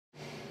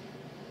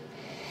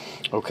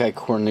Okay,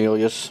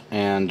 Cornelius,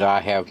 and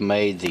I have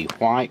made the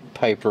white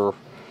paper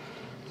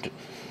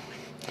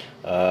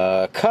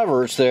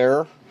covers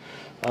there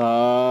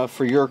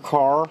for your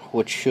car,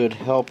 which should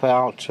help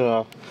out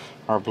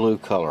our blue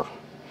color.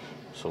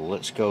 So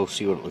let's go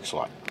see what it looks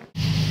like.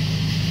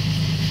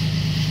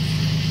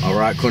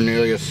 Alright,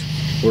 Cornelius,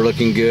 we're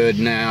looking good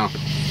now.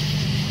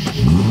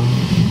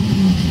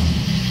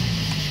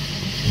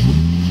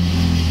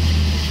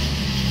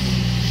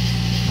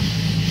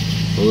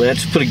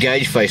 Let's put a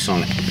gauge face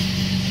on it.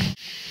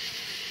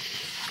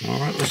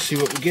 Alright, let's see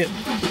what we get.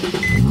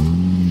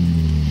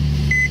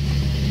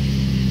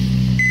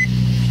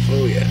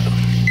 Oh yeah.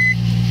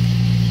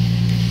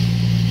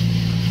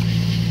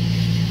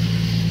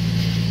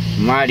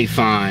 Mighty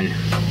fine.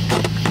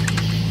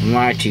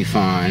 Mighty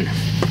fine.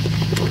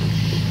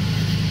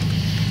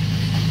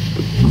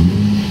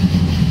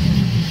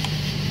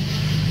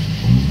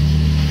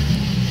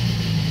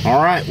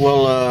 Alright,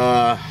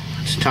 well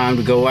it's time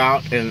to go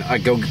out and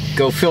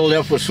go fill it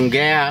up with some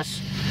gas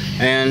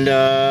and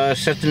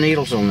set the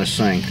needles on this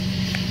thing.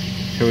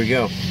 Here we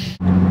go.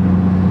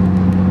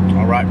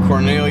 Alright,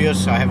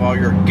 Cornelius, I have all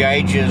your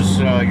gauges,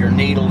 your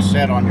needles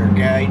set on your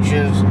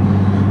gauges,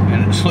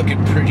 and it's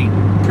looking pretty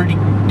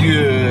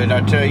good.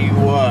 I tell you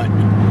what,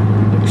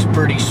 looks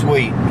pretty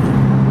sweet.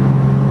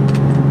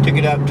 Took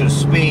it up to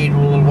speed a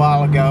little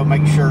while ago,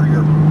 make sure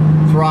your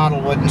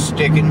throttle wasn't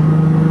sticking.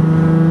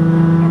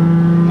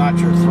 Not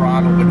your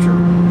throttle, but your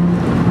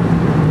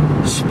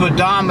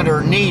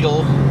speedometer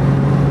needle.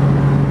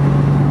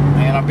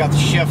 And I've got the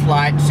shift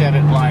light set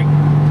at like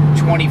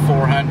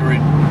 2400,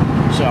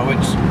 so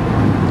it's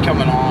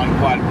coming on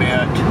quite a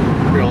bit,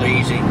 real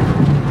easy.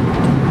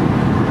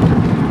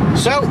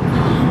 So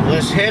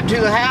let's head to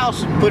the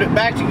house and put it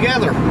back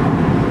together.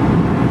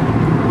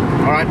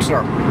 All right,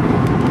 sir.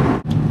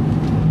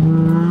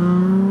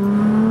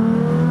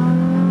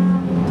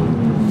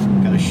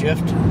 Got a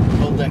shift.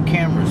 Hold that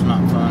camera's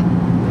not fun.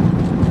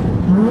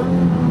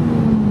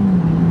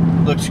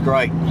 Looks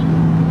great.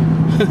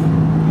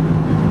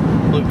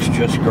 Looks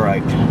just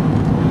great.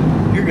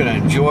 You're gonna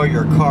enjoy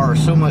your car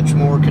so much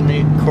more,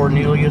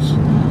 Cornelius.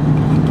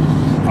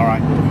 All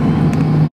right.